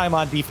lot of time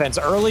on defense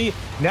early.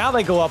 Now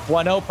they go up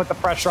 1-0, put the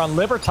pressure on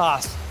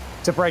Libertas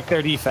to break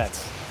their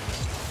defense.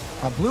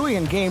 Bluey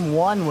in game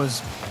one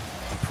was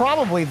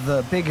probably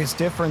the biggest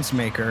difference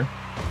maker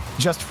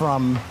just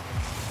from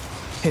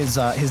his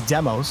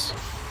demos.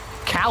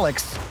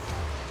 Calix,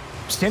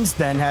 since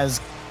then, has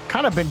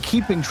kind of been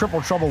keeping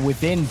Triple Trouble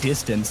within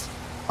distance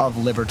of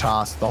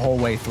Libertas the whole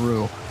way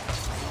through.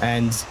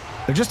 And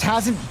there just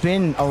hasn't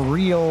been a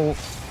real,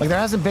 there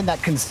hasn't been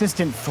that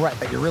consistent threat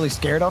that you're really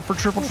scared of for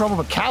Triple Trouble,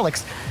 but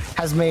Calix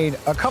has made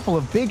a couple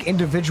of big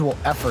individual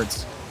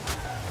efforts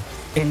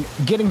in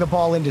getting the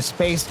ball into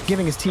space,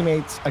 giving his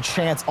teammates a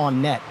chance on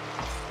net.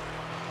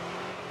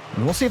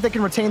 And we'll see if they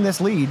can retain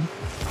this lead.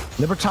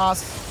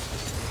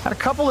 Libertas had a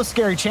couple of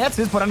scary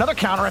chances, but another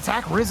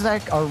counterattack. Rix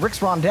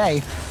Rondé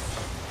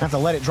have to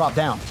let it drop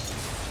down.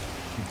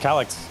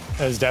 Calix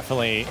has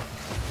definitely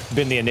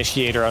been the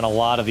initiator on a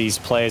lot of these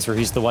plays where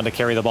he's the one to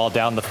carry the ball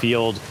down the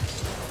field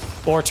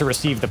or to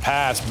receive the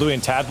pass. Bluey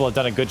and Tadpole have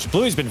done a good job.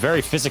 Bluey's been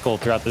very physical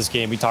throughout this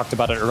game. We talked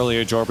about it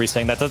earlier, Jorby,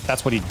 saying that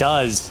that's what he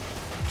does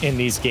in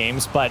these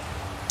games, but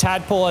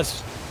Tadpole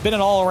has been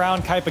an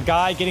all-around type of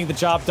guy, getting the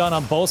job done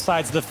on both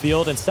sides of the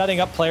field and setting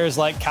up players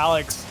like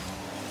Calix.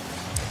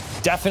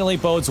 Definitely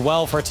bodes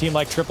well for a team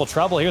like Triple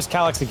Trouble. Here's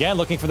Calix again,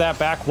 looking for that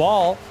back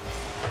wall.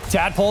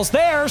 Tadpole's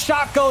there,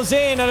 shot goes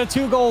in, and a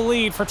 2-goal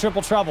lead for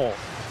Triple Trouble.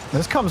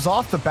 This comes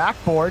off the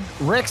backboard.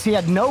 Rix, he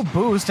had no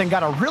boost and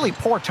got a really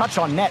poor touch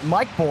on net.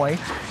 Mike Boy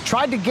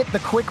tried to get the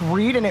quick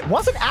read, and it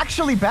wasn't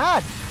actually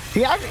bad.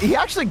 He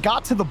actually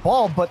got to the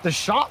ball, but the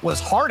shot was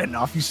hard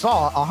enough. You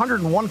saw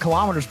 101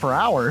 kilometers per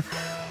hour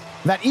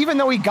that even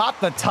though he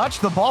got the touch,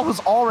 the ball was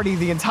already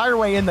the entire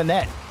way in the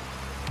net.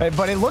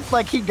 But it looked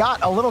like he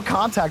got a little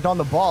contact on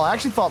the ball. I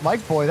actually thought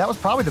Mike Boy, that was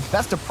probably the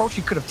best approach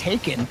he could have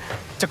taken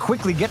to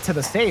quickly get to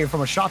the save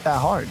from a shot that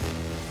hard.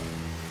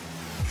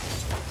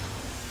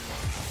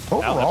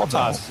 Overall,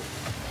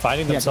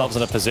 finding themselves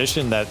in a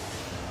position that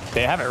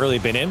they haven't really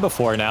been in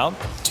before now.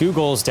 2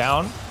 goals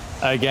down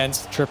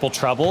against Triple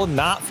Trouble,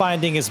 not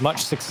finding as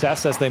much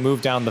success as they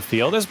move down the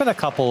field. There's been a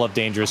couple of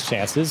dangerous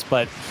chances,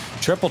 but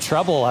Triple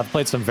Trouble have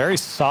played some very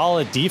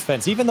solid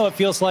defense, even though it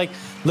feels like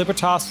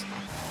Libertas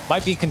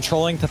might be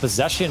controlling the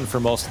possession for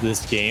most of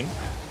this game.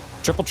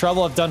 Triple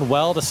Trouble have done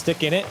well to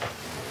stick in it,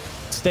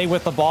 stay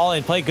with the ball,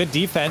 and play good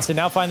defense, and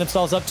now find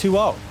themselves up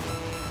 2-0.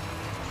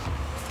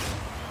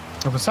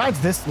 Besides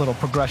this little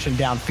progression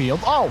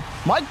downfield,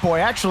 Mike Boy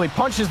actually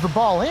punches the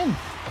ball in.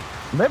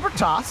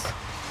 Libertas,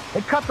 they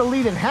cut the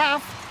lead in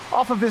half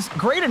off of this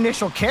great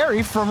initial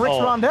carry from Rix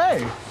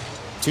Rondé.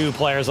 2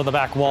 players on the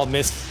back wall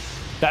missed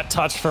that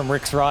touch from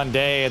Rix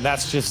Rondé, and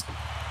that's just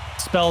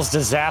spells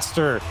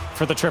disaster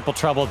for the Triple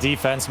Trouble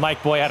defense.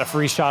 Mike Boy had a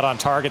free shot on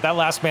target. That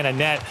last man in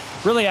net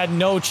really had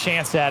no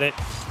chance at it.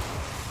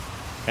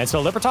 And so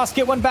Libertas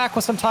get one back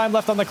with some time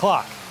left on the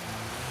clock.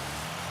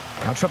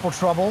 Now Triple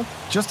Trouble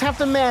just have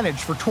to manage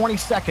for 20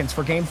 seconds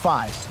for game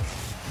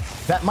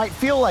 5. That might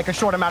feel like a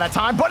short amount of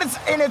time, but it's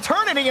an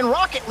eternity in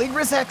Rocket League.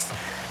 Rizex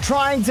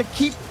trying to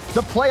keep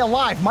the play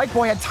alive. Mike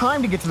Boy had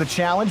time to get to the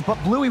challenge,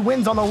 but Bluey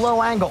wins on the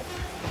low angle.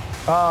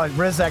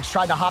 Rizex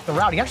tried to hop the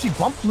route. He actually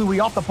bumped Bluey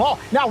off the ball.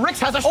 Now Rix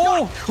has a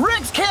shot.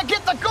 Rix can't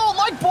get the goal.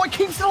 Mike Boy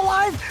keeps it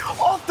alive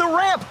off the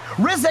ramp.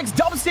 Rizex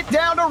dumps it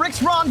down to Rix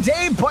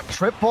Rondé, but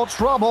Triple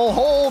Trouble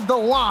hold the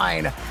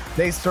line.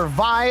 They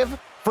survive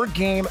for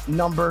game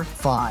number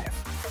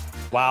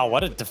 5. Wow,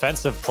 what a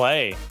defensive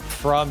play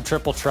from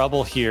Triple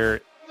Trouble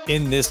here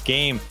in this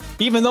game.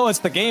 Even though it's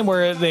the game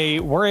where they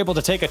were able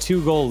to take a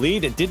 2-goal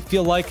lead, it did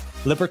feel like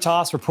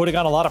Libertas were putting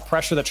on a lot of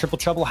pressure that Triple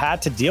Trouble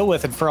had to deal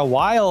with. And for a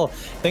while,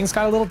 things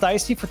got a little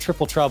dicey for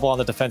Triple Trouble on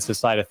the defensive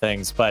side of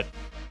things. But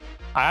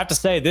I have to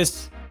say,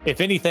 this,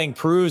 if anything,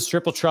 proves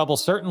Triple Trouble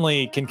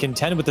certainly can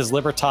contend with this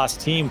Libertas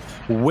team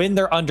when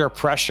they're under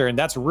pressure. And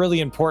that's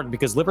really important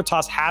because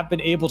Libertas have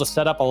been able to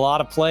set up a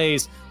lot of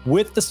plays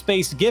with the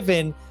space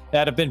given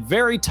that have been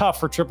very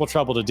tough for Triple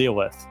Trouble to deal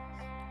with.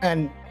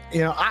 And you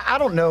know, I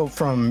don't know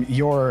from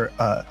your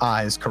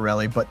eyes,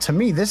 Corelli, but to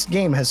me, this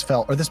game has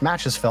felt, or this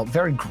match has felt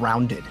very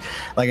grounded.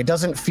 Like, it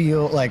doesn't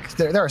feel like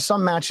there are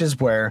some matches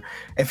where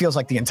it feels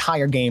like the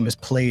entire game is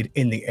played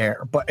in the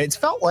air, but it's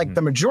felt like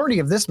the majority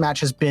of this match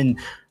has been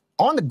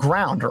on the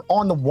ground or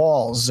on the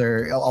walls,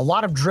 or a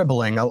lot of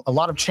dribbling, a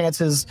lot of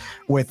chances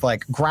with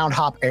like ground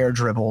hop air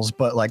dribbles.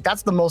 But like,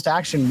 that's the most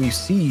action we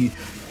see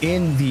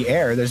in the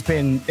air. It's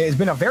been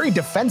a very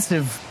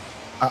defensive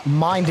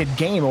minded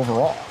game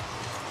overall.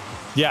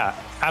 Yeah,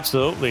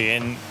 absolutely.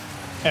 And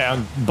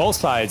on both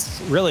sides,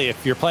 really,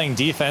 if you're playing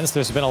defense,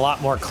 there's been a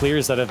lot more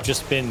clears that have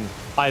just been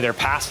either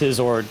passes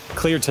or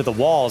cleared to the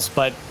walls.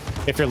 But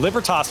if you're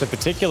Libertas in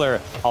particular,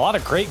 a lot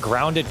of great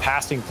grounded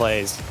passing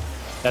plays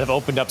that have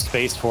opened up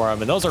space for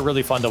them. And those are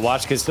really fun to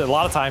watch because a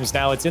lot of times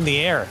now it's in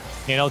the air.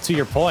 You know, to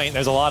your point,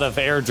 there's a lot of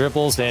air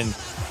dribbles and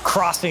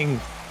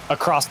crossing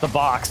across the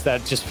box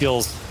that just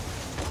feels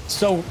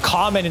so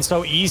common and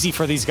so easy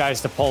for these guys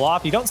to pull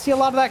off. You don't see a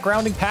lot of that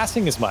grounding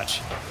passing as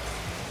much.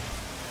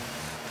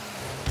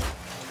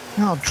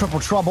 Now, Triple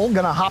Trouble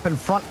gonna hop in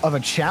front of a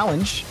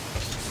challenge.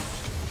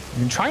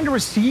 And trying to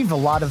receive a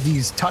lot of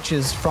these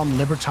touches from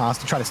Libertas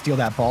to try to steal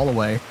that ball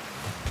away.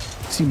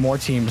 See more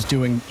teams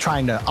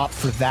trying to opt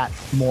for that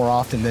more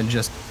often than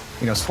just,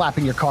 you know,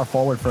 slapping your car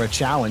forward for a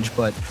challenge.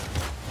 But,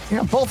 you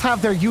know, both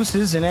have their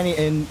uses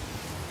in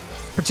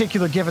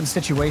particular given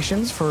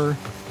situations. For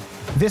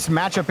this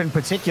matchup in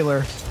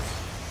particular,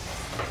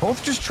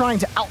 both just trying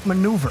to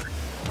outmaneuver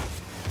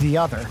the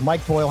other.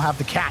 Mike Boy will have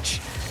the catch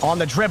on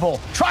the dribble.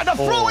 Tried to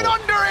throw it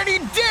under, and he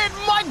did!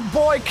 Mike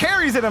Boy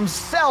carries it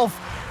himself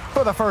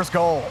for the first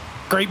goal.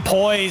 Great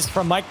poise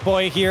from Mike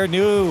Boy here.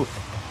 Knew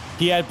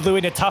he had Blue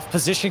in a tough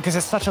position because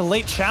it's such a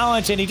late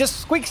challenge, and he just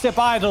squeaks it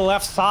by to the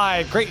left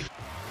side. Great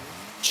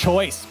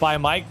choice by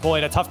Mike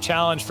Boy. A tough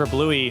challenge for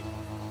Bluey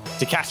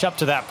to catch up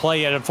to that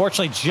play. And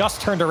unfortunately just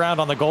turned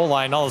around on the goal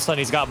line. All of a sudden,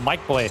 he's got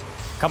Mike Boy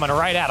coming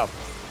right at him.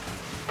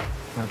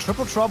 Now,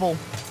 Triple Trouble,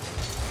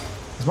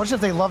 as much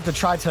as they love to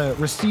try to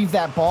receive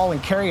that ball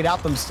and carry it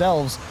out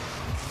themselves,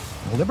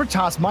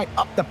 Libertas might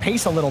up the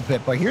pace a little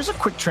bit. But here's a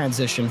quick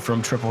transition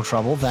from Triple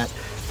Trouble that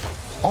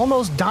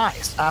almost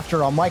dies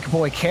after a Mike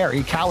Boy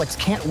carry. Calix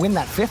can't win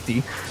that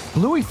 50.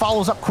 Bluey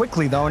follows up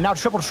quickly, though, and now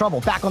Triple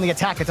Trouble back on the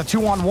attack. It's a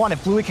 2-on-1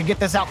 if Bluey can get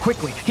this out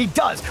quickly. He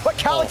does, but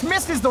Calix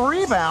misses the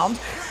rebound,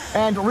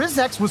 and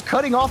Rizex was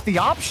cutting off the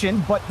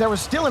option, but there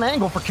was still an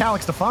angle for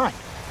Calix to find.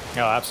 Oh,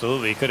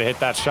 absolutely. He could have hit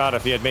that shot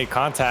if he had made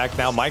contact.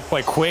 Now Mike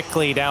Boy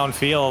quickly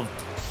downfield.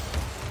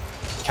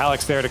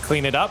 Calix there to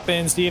clean it up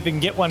and see if he can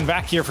get one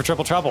back here for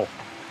Triple Trouble.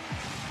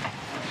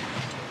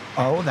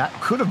 Oh, that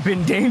could have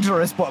been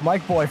dangerous, but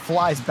Mike Boy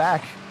flies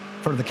back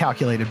for the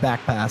calculated back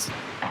pass.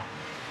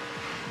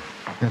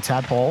 And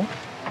Tadpole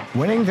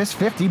winning this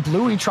 50.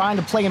 Bluey trying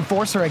to play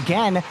enforcer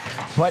again,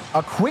 but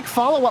a quick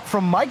follow-up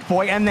from Mike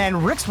Boy, and then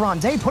Rix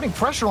Ronde putting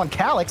pressure on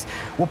Calix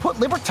will put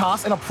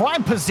Libertas in a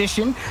prime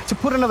position to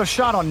put another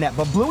shot on net,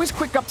 but Bluey's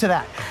quick up to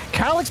that.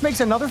 Calix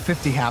makes another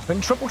 50 happen.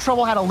 Triple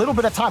Trouble had a little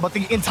bit of time, but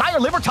the entire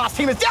Libertas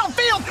team is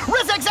downfield.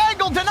 Rizex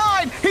angle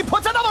denied. He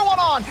puts another one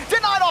on.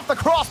 Denied off the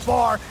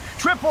crossbar.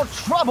 Triple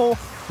Trouble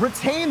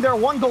retained their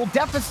 1-goal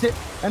deficit,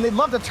 and they'd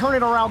love to turn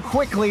it around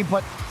quickly,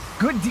 but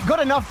good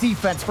enough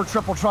defense for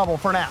Triple Trouble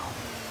for now.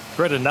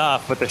 Good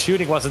enough, but the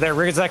shooting wasn't there.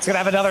 Rizek's gonna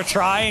have another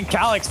try, and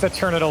Calix to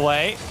turn it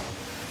away.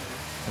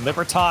 And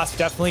Libertas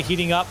definitely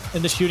heating up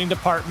in the shooting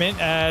department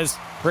as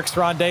Rix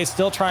Ronde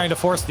still trying to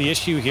force the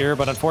issue here,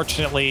 but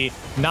unfortunately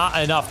not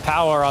enough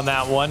power on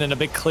that one, and a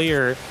big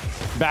clear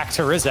back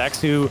to Rizex,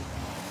 who,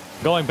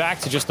 going back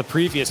to just the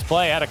previous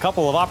play, had a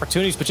couple of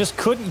opportunities, but just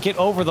couldn't get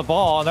over the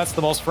ball, and that's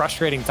the most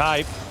frustrating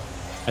type.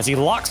 As he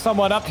locks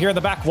someone up here in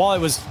the back wall, it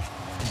was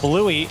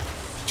Bluey.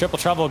 Triple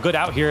Trouble good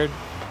out here.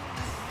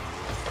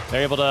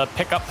 They're able to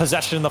pick up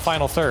possession in the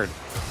final third.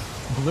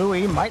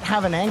 Bluey might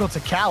have an angle to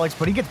Calix,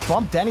 but he gets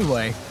bumped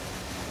anyway.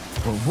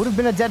 Well, would have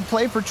been a dead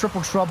play for Triple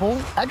Trouble.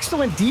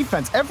 Excellent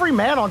defense. Every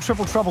man on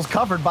Triple Trouble's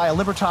covered by a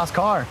Libertas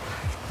car.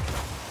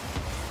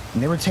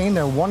 And they retain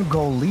their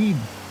 1-goal lead.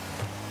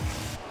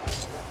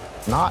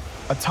 Not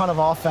a ton of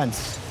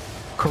offense,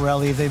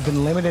 Corelli. They've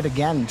been limited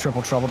again,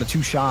 Triple Trouble, to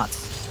 2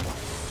 shots.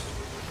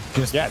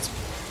 Just, yeah,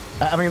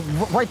 I mean,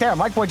 right there,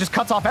 Mike Boy just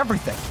cuts off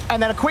everything.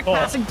 And then a quick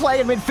passing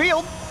play in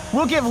midfield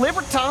will give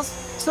Libertas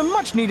some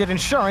much-needed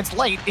insurance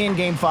late in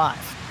Game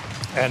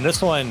 5. And this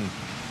one,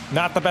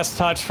 not the best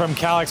touch from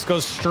Calix,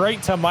 goes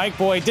straight to Mike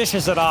Boy,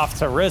 dishes it off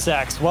to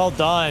Rizex. Well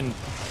done.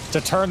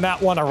 to turn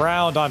that one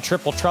around on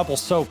Triple Trouble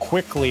so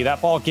quickly.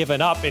 That ball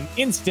given up and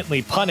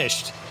instantly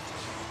punished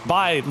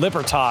by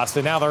Libertas,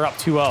 and now they're up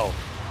 2-0.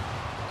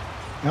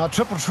 Now,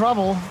 Triple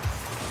Trouble,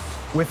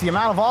 with the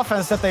amount of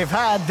offense that they've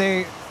had,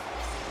 they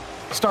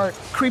start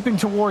creeping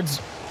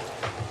towards,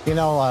 we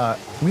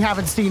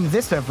haven't seen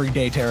this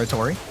everyday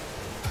territory.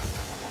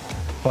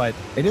 But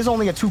it is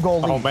only a 2-goal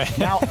lead. Oh, man.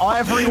 Now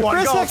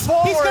everyone goes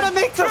forward. He's going to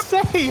make the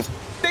save.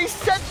 They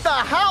set the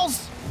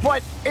house,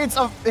 but it's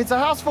a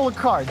house full of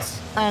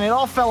cards, and it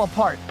all fell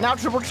apart. Now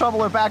Triple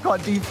Trouble are back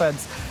on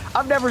defense.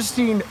 I've never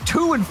seen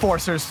 2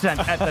 enforcers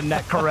sent at the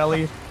net,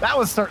 Corelli. That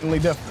was certainly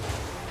different.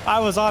 I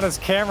was on his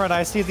camera, and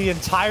I see the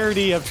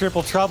entirety of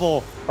Triple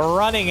Trouble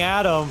running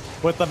at him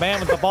with the man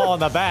with the ball in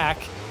the back,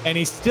 and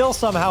he still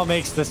somehow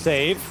makes the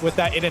save with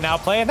that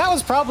in-and-out play, and that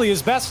was probably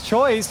his best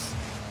choice.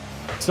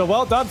 So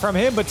well done from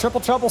him, but Triple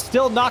Trouble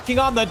still knocking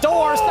on the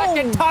door.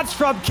 Second touch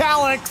from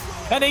Calix,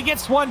 and he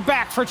gets one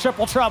back for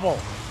Triple Trouble.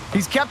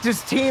 He's kept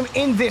his team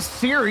in this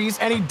series,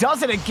 and he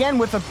does it again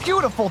with a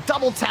beautiful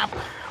double tap,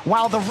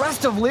 while the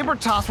rest of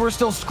Libertas were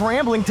still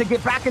scrambling to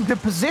get back into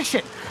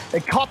position. They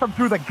caught them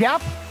through the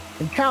gap,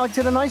 and Calix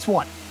hit a nice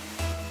one.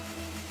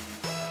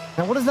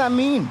 Now, what does that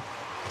mean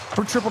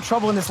for Triple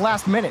Trouble in this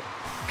last minute?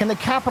 Can they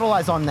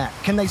capitalize on that?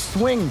 Can they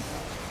swing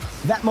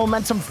that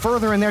momentum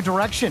further in their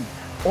direction?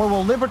 Or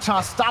will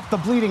Libertas stop the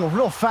bleeding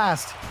real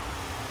fast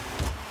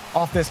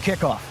off this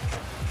kickoff?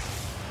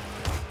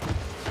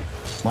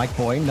 Mike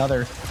Boy,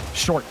 another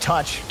short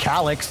touch.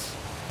 Calix,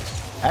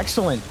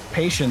 excellent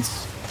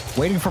patience,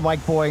 waiting for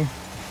Mike Boy.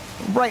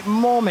 Right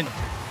moment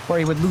where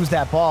he would lose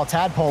that ball.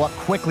 Tadpole up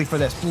quickly for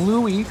this.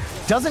 Bluey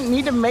doesn't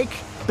need to make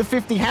the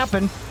 50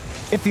 happen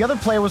if the other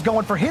player was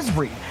going for his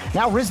read.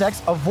 Now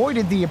Rizex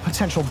avoided the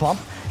potential bump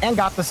and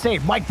got the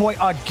save. Mike Boy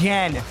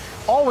again,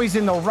 always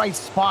in the right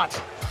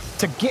spot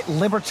to get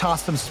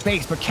Libertas some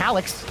space, but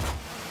Calix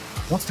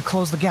wants to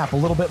close the gap a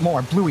little bit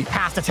more. Bluey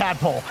past the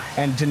Tadpole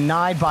and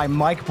denied by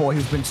Mike Boy,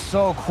 who's been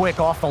so quick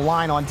off the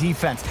line on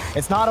defense.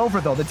 It's not over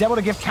though. The demo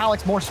to give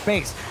Calix more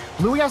space.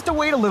 Bluey has to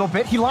wait a little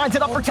bit. He lines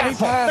it up for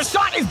Tadpole. The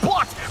shot is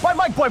blocked by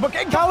Mike Boy, but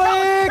Calix!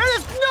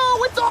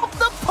 It's off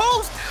the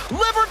post!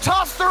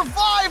 Libertas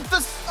survived the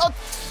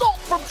assault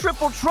from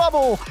Triple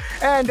Trouble,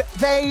 and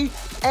they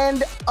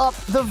end up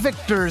the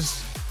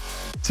victors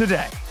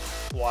today.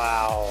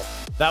 Wow.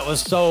 That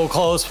was so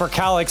close for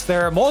Calix.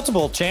 There are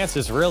multiple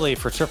chances really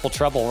for Triple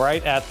Trouble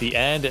right at the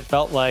end. It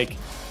felt like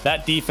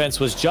that defense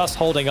was just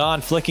holding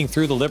on, flicking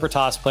through the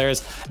Libertas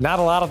players. Not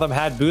a lot of them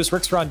had boost.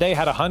 Rix Ronde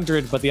had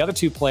 100, but the other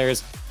 2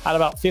 players had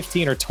about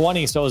 15 or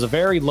 20. So it was a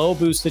very low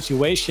boost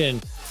situation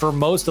for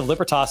most of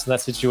Libertas in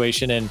that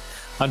situation. And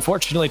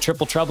unfortunately,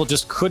 Triple Trouble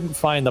just couldn't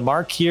find the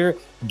mark here.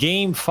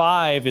 Game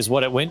 5 is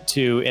what it went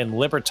to in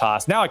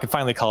Libertas. Now I can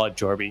finally call it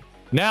Jorby.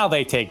 Now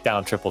they take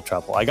down Triple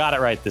Trouble. I got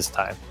it right this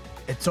time.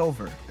 It's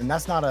over, and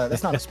that's not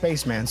a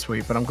spaceman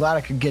sweep, but I'm glad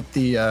I could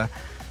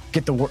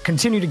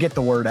continue to get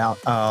the word out.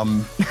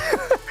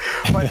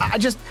 But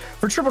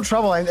for Triple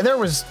Trouble, there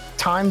was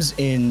times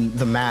in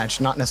the match,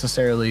 not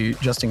necessarily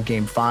just in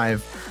Game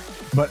 5,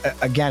 but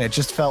again, it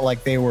just felt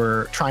like they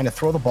were trying to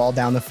throw the ball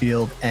down the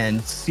field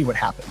and see what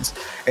happens.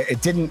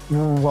 It didn't,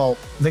 well,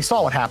 they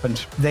saw what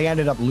happened. They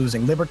ended up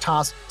losing.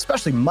 Libertas,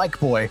 especially Mike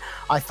Boy,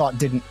 I thought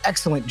did an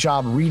excellent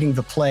job reading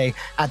the play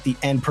at the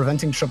end,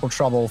 preventing Triple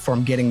Trouble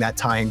from getting that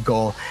tying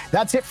goal.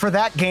 That's it for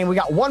that game. We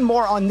got one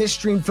more on this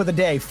stream for the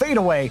day.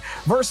 Fadeaway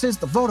versus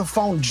the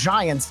Vodafone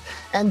Giants.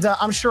 And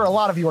I'm sure a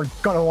lot of you are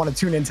going to want to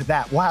tune into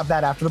that. We'll have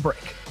that after the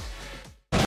break.